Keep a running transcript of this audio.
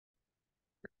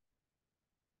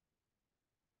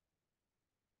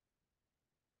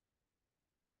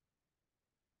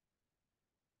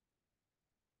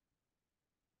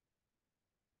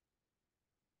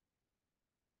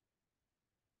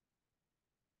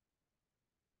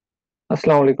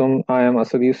Assalamu alaikum. I am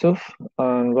Asad Yousuf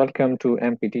and welcome to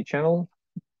MPT channel.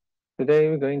 Today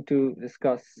we're going to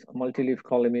discuss multi-leaf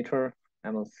collimator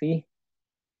MLC.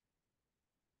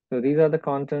 So these are the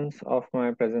contents of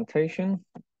my presentation.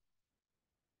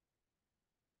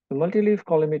 The multi-leaf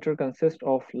collimator consists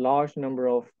of large number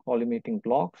of collimating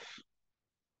blocks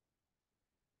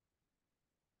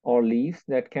or leaves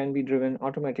that can be driven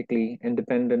automatically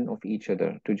independent of each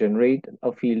other to generate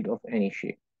a field of any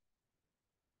shape.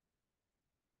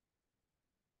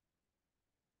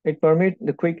 It permits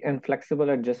the quick and flexible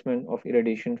adjustment of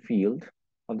irradiation field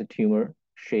of the tumor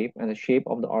shape and the shape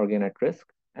of the organ at risk.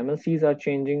 MLCs are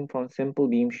changing from simple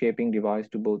beam shaping device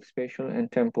to both spatial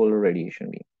and temporal radiation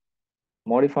beam.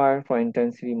 Modifier for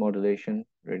intensity modulation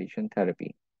radiation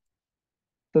therapy.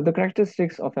 So the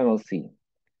characteristics of MLC.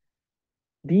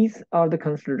 These are the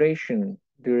consideration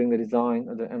during the design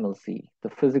of the MLC, the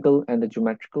physical and the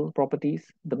geometrical properties,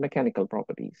 the mechanical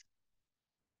properties.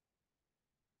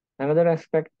 Another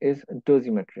aspect is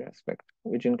dosimetry aspect,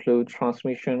 which includes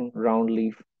transmission, round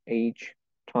leaf, age,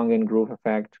 tongue and groove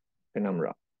effect,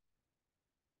 penumbra.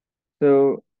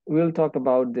 So we'll talk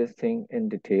about this thing in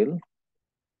detail.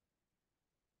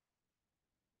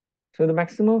 So the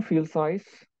maximum field size,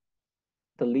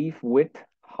 the leaf width,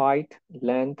 height,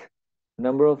 length,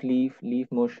 number of leaf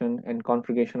motion, and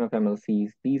configuration of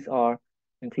MLCs, these are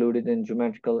included in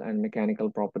geometrical and mechanical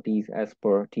properties as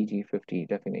per TG50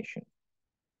 definition.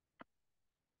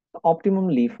 The optimum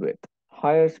leaf width,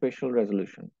 higher spatial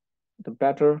resolution, the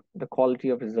better the quality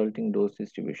of resulting dose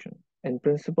distribution. In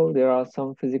principle, there are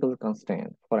some physical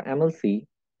constraints. For MLC,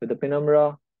 with the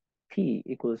penumbra P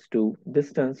equals to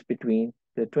distance between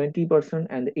the 20%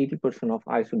 and the 80% of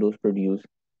isodose produced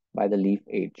by the leaf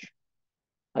age.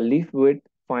 A leaf width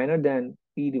finer than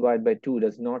P divided by 2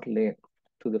 does not lead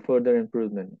to the further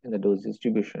improvement in the dose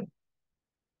distribution.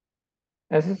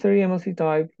 Accessory MLC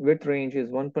type width range is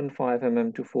 1.5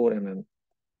 mm to 4 mm.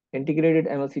 Integrated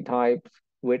MLC types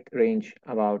width range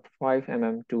about 5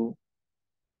 mm to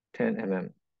 10 mm.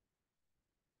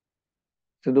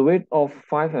 So the width of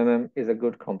 5 mm is a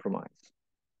good compromise.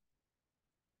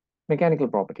 Mechanical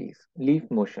properties, leaf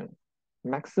motion,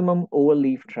 maximum over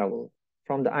leaf travel.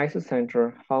 From the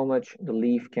isocenter, how much the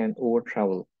leaf can over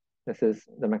travel. This is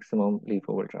the maximum leaf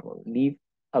over travel. Leaf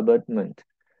abutment,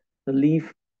 the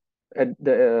leaf at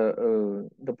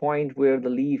the point where the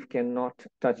leaf cannot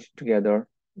touch together,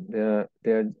 there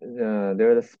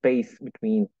is a space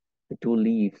between the two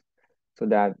leaves so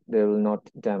that they will not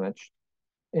damage.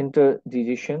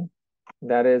 Interdigitation,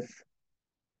 that is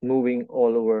moving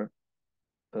all over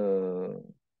uh,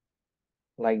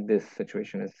 like this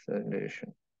situation is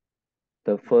digitation.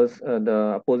 The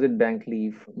opposite bank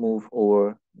leaf move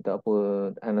over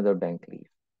the another bank leaf.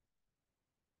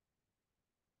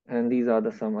 And these are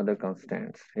the some other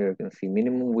constants. Here you can see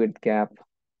minimum width gap,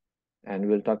 and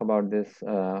we'll talk about this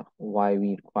why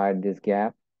we required this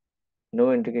gap.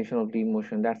 No integration of leaf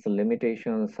motion, that's the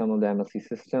limitation on some of the MLC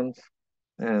systems.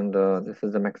 And this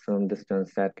is the maximum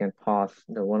distance that can pass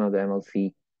the one of the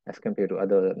MLC as compared to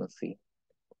other MLC.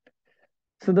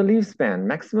 So the leaf span,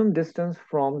 maximum distance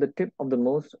from the tip of the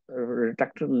most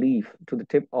retracted leaf to the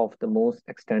tip of the most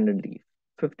extended leaf,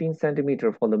 15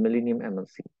 centimeter for the Millennium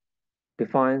MLC,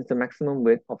 defines the maximum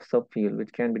width of subfield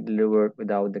which can be delivered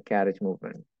without the carriage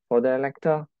movement. For the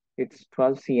Electa, it's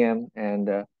 12 cm,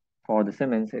 and for the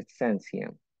Siemens, it's 10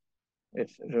 cm.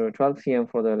 It's 12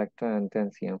 cm for the Electa and 10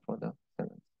 cm for the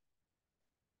Siemens.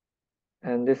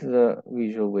 And this is a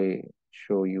visual way to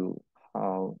show you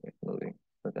how it's moving.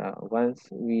 But once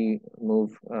we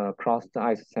move across the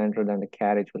isocenter, then the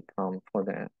carriage will come for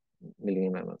the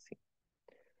Millennium MLC.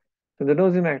 So the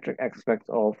dosimetric aspects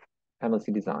of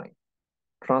MLC design.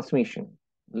 Transmission,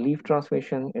 leaf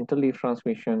transmission, interleaf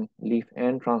transmission, leaf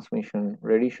end transmission,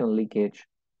 radiation leakage,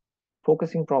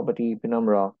 focusing property,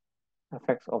 penumbra,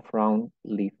 effects of round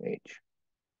leaf age.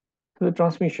 So the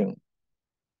transmission,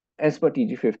 as per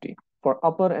TG50, for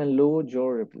upper and low jaw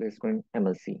replacement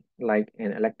MLC, like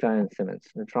in Electra and Siemens,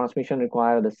 the transmission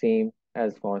require the same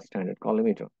as for standard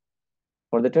collimator.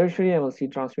 For the tertiary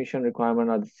MLC, transmission requirements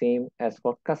are the same as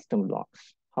for custom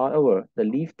blocks. However, the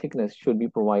leaf thickness should be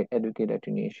provide adequate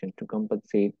attenuation to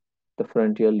compensate the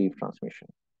frontier leaf transmission.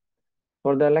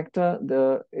 For the Electra,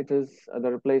 it is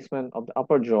the replacement of the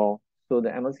upper jaw, so the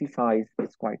MLC size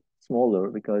is quite smaller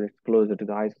because it's closer to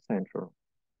the isocenter,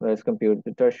 whereas compared to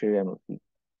the tertiary MLC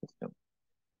system.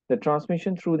 The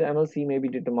transmission through the MLC may be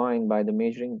determined by the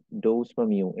measuring dose per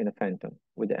mu in a phantom,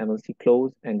 with the MLC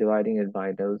closed and dividing it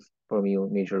by dose per mu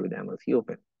measured with the MLC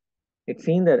open. It's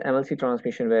seen that MLC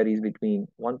transmission varies between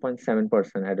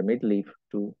 1.7% at the mid leaf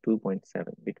to 2.7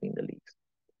 between the leaves.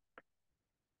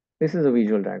 This is a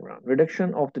visual diagram.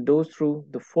 Reduction of the dose through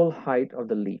the full height of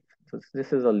the leaf. So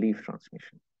this is a leaf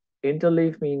transmission.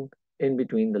 Interleaf means in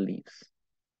between the leaves.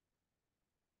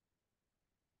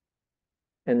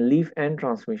 And leaf end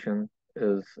transmission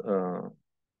is shown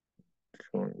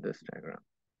in this diagram.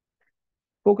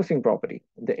 Focusing property.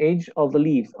 The edge of the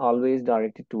leaves always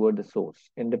directed toward the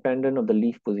source, independent of the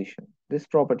leaf position. This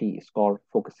property is called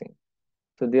focusing.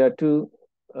 So there are two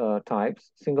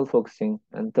types, single focusing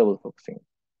and double focusing.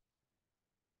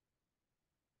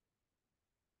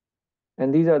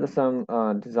 And these are some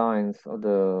designs of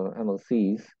the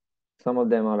MLCs. Some of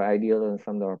them are ideal and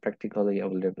some that are practically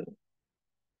available.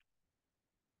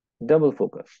 Double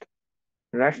focused.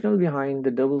 Rationale behind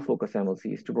the double focus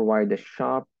MLC is to provide the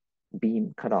sharp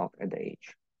beam cutoff at the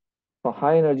edge. For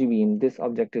high energy beam, this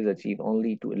objective is achieved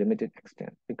only to a limited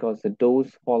extent because the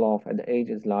dose fall off at the edge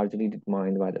is largely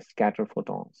determined by the scatter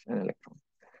photons and electrons.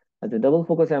 As the double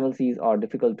focus MLCs are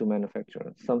difficult to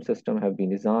manufacture, some systems have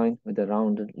been designed with a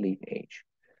rounded leaf edge.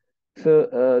 So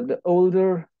the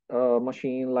older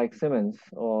machine like Siemens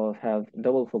have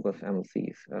double focus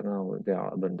MLCs, and now they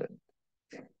are abundant.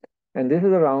 And this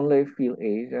is a round leaf field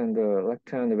edge, and the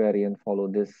rectangular variant follow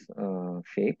this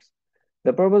shapes.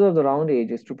 The purpose of the round edge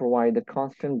is to provide the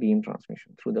constant beam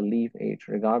transmission through the leaf edge,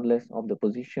 regardless of the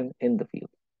position in the field.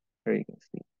 Here you can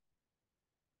see.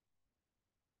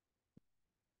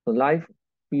 So live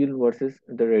field versus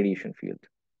the radiation field.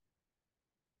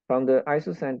 From the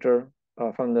isocenter,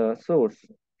 from the source,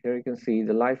 here you can see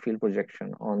the live field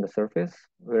projection on the surface,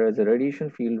 whereas the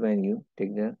radiation field when you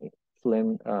take the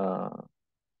film,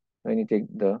 when you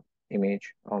take the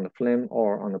image on the film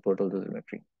or on the portal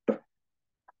dosimetry.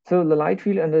 So the light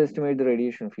field underestimates the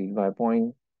radiation field by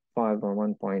 0.5 or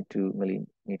 1.2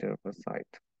 millimeter per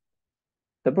site.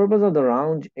 The purpose of the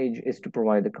round edge is to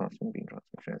provide the constant beam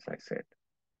transmission, as I said.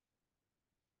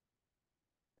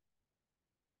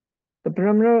 The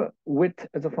perimeter width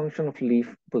is a function of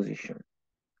leaf position.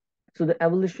 So the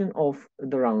evolution of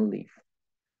the round leaf.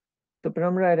 The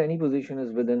penumbra at any position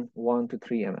is within 1 to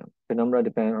 3 mm. Penumbra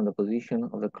depend on the position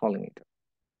of the collimator.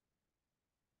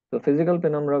 The physical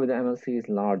penumbra with the MLC is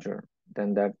larger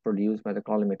than that produced by the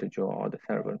collimator jaw or the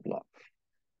cerebral block.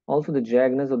 Also, the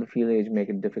jaggedness of the field edge make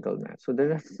it difficult match. So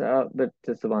there is a bit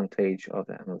disadvantage of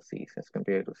the MLCs as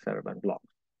compared to cerebral blocks.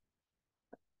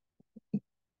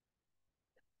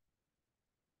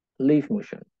 Leaf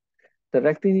motion. The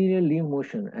rectilinear leaf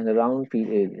motion and the round field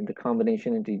edge in the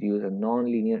combination introduce a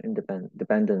non-linear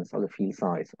dependence of the field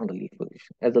size on the leaf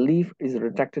position. As the leaf is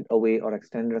retracted away or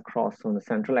extended across from the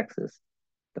central axis,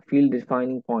 the field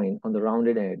defining point on the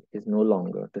rounded edge is no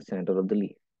longer the center of the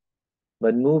leaf,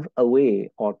 but move away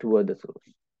or toward the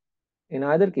source. In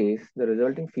either case, the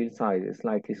resulting field size is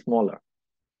slightly smaller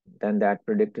than that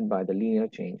predicted by the linear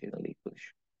change in the leaf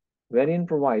position. Variant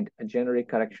provide a generic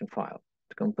correction file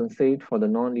to compensate for the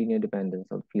nonlinear dependence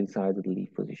of the field size of the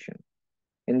leaf position.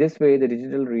 In this way, the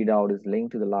digital readout is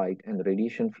linked to the light and the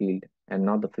radiation field and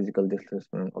not the physical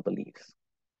displacement of the leaves.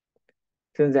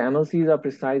 Since the MLCs are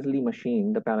precisely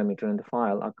machined, the parameter and the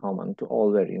file are common to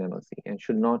all variant MLC and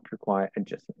should not require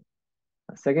adjustment.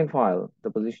 A second file,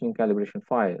 the positioning calibration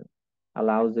file,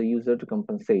 allows the user to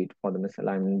compensate for the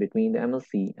misalignment between the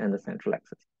MLC and the central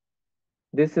axis.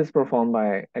 This is performed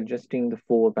by adjusting the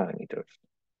 4 parameters.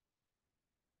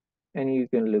 And you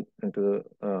can look into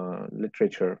the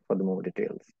literature for the more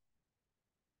details.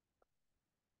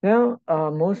 Now,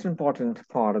 most important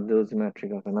part of the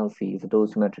dosimetric of MLC is the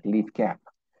dosimetric leaf cap.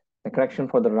 The correction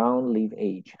for the round leaf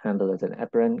edge handled as an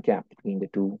apparent gap between the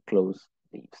two closed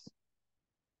leaves.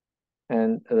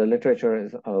 And the literature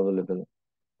is available.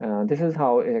 This is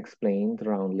how it explains the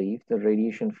round leaf. The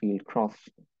radiation field crossed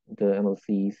the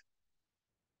MLCs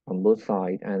on both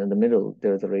sides, and in the middle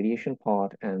there's a radiation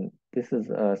part, and this is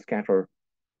a scatter.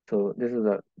 So this is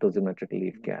a dosimetric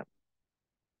leaf gap.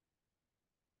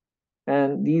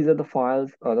 And these are the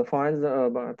files. The files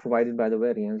are provided by the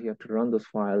variants. You have to run those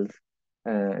files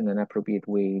in an appropriate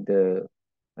way. The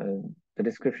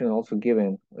description is also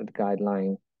given with the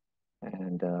guideline,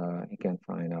 and you can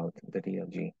find out the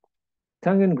DLG.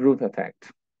 Tongue and groove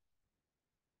effect.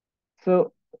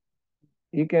 So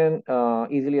you can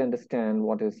easily understand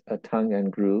what is a tongue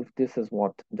and groove. This is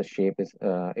what the shape is.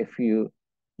 If you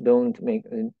don't make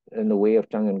in the way of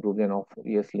tongue and groove, then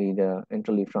obviously the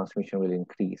interleaf transmission will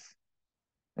increase.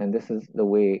 And this is the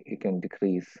way you can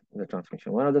decrease the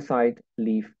transmission. One other side,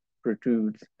 leaf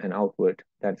protrudes and outward.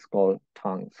 That's called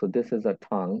tongue. So this is a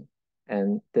tongue,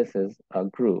 and this is a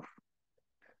groove.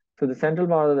 So the central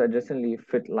part of the adjacent leaf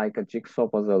fit like a jigsaw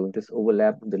puzzle. This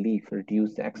overlap of the leaf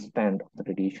reduces the extent of the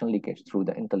radiation leakage through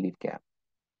the interleaf gap.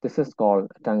 This is called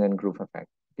tongue and groove effect.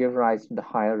 give rise to the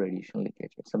higher radiation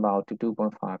leakage. It's about to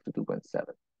 2.5 to 2.7.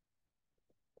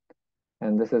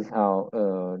 And this is how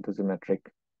dosimetric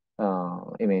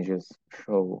images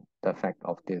show the effect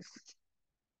of this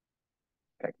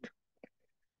effect.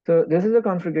 So this is a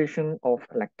configuration of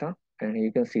Lecta, and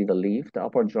you can see the leaf, the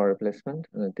upper jaw replacement.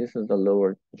 This is the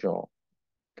lower jaw,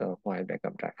 the wide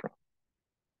backup diaphragm.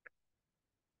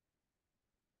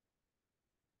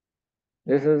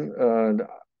 This is the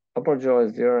upper jaw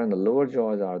is there, and the lower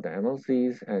jaws are the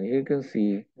MLCs, and you can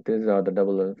see these are the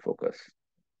double lens focus.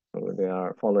 So they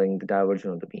are following the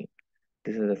divergence of the beam.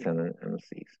 This is the seven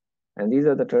MLCs, and these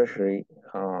are the tertiary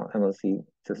MLC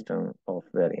system of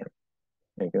variant.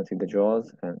 You can see the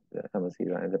jaws, and the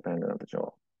MLCs are independent of the jaw.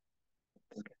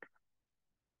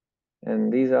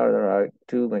 And these are there are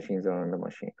two machines are on the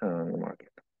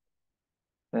market.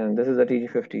 And this is a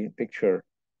TG50 picture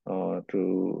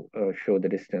to show the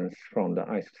distance from the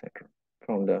isocenter,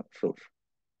 from the source.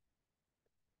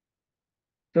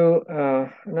 So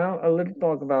now a little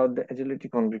talk about the agility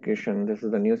configuration. This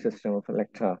is the new system of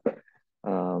Electra,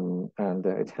 and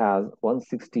it has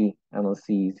 160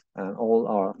 MLCs, and all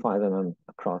are 5 mm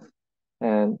across.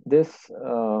 And this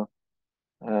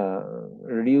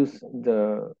reduce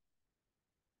the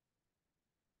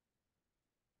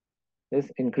this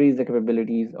increase the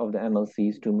capabilities of the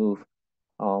MLCs to move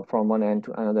from one end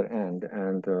to another end.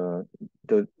 And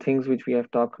the things which we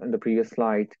have talked in the previous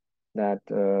slide, that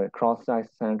cross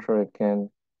center it can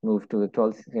move to the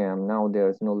 12 cm. Now there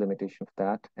is no limitation of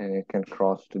that, and it can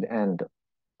cross to the end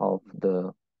of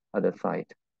the other side.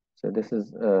 So this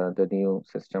is the new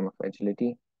system of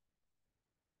agility.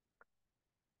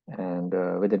 And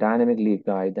with the dynamic leaf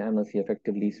guide, the MLC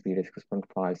effective leaf speed is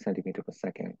 6.5 centimeter per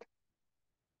second.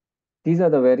 These are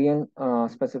the variant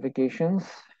specifications,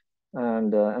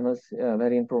 and MLC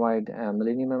variant provide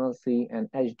Millennium MLC and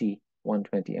HD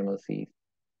 120 MLCs.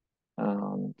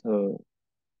 So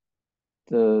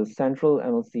the central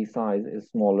MLC size is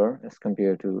smaller as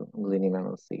compared to Millennium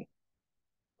MLC,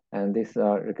 and this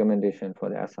recommendation for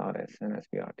the SRS and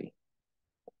SBRT.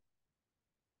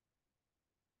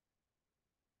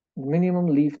 Minimum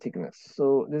leaf thickness.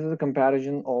 So this is a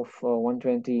comparison of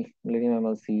 120 Millennium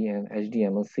MLC and HD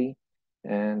MLC.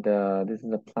 And this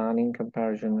is a planning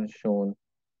comparison shown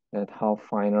that how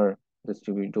finer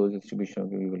dose distribution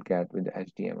we will get with the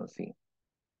HDMLC.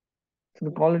 So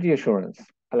the quality assurance,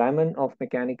 alignment of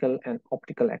mechanical and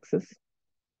optical axis,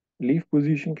 leaf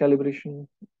position calibration,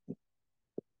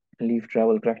 leaf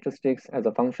travel characteristics as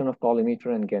a function of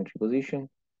collimator and gantry position,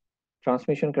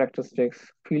 transmission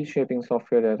characteristics, field shaping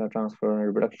software data transfer, and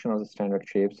reproduction of the standard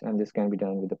shapes, and this can be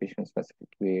done with the patient-specific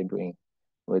way doing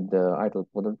with the idle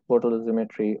portal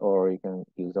dosimetry, or you can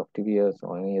use Octavius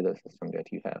or any other system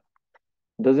that you have.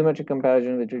 Dosimetric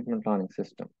comparison with treatment planning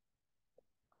system.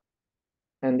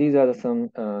 And these are some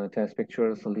test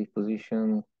pictures, leaf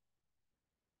position,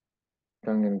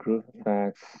 tongue and groove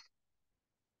effects,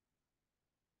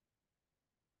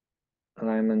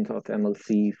 alignment of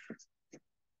MLC.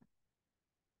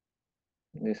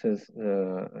 This is,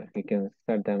 you can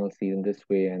set the MLC in this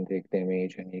way and take the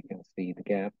image, and you can see the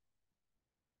gap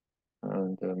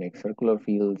and make circular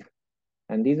fields.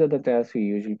 And these are the tests we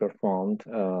usually performed.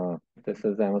 This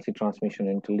is the MLC transmission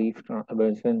into leaf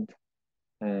aversion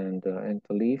and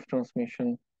into leaf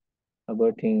transmission,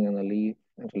 averting and the leaf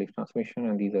into leaf transmission,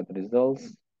 and these are the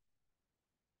results.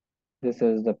 This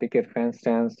is the picket fence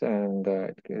stance, and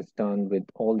it is done with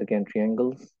all the gantry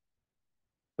angles.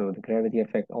 So the gravity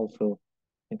effect also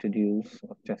introduced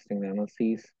of testing the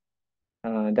MLCs.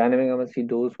 Dynamic MLC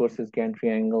dose versus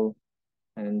gantry angle.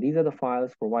 And these are the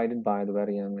files provided by the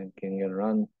variant, and can you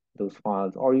run those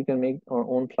files, or you can make our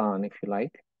own plan if you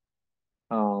like.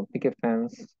 Picket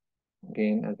fence,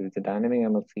 again, as it's a dynamic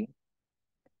MLC.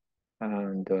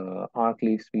 And arc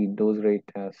leaf speed dose rate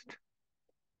test.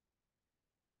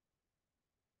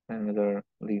 Another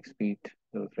leaf speed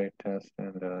dose rate test.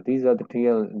 And these are the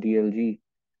DLG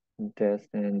test,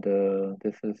 and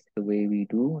this is the way we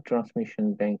do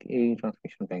transmission bank A,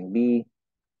 transmission bank B,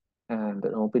 and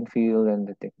an open field and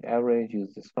detect average,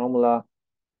 use this formula.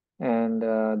 And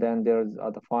then there's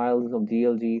other files of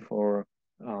DLG for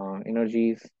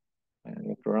energies, and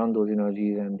you can run those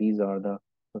energies, and these are the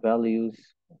values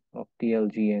of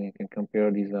DLG, and you can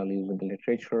compare these values with the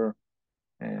literature,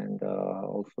 and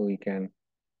also you can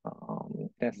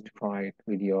testify it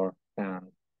with your plan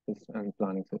and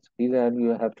planning system. These are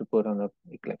you have to put on a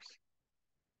Eclipse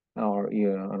or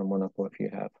on a Monaco if you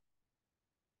have.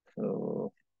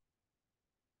 So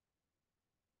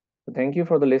thank you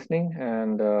for the listening,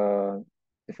 and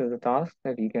this is a task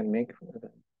that you can make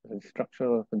the structure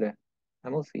of the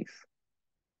MLCs.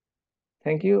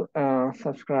 Thank you.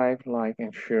 Subscribe, like,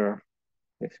 and share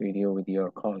this video with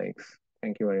your colleagues.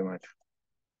 Thank you very much.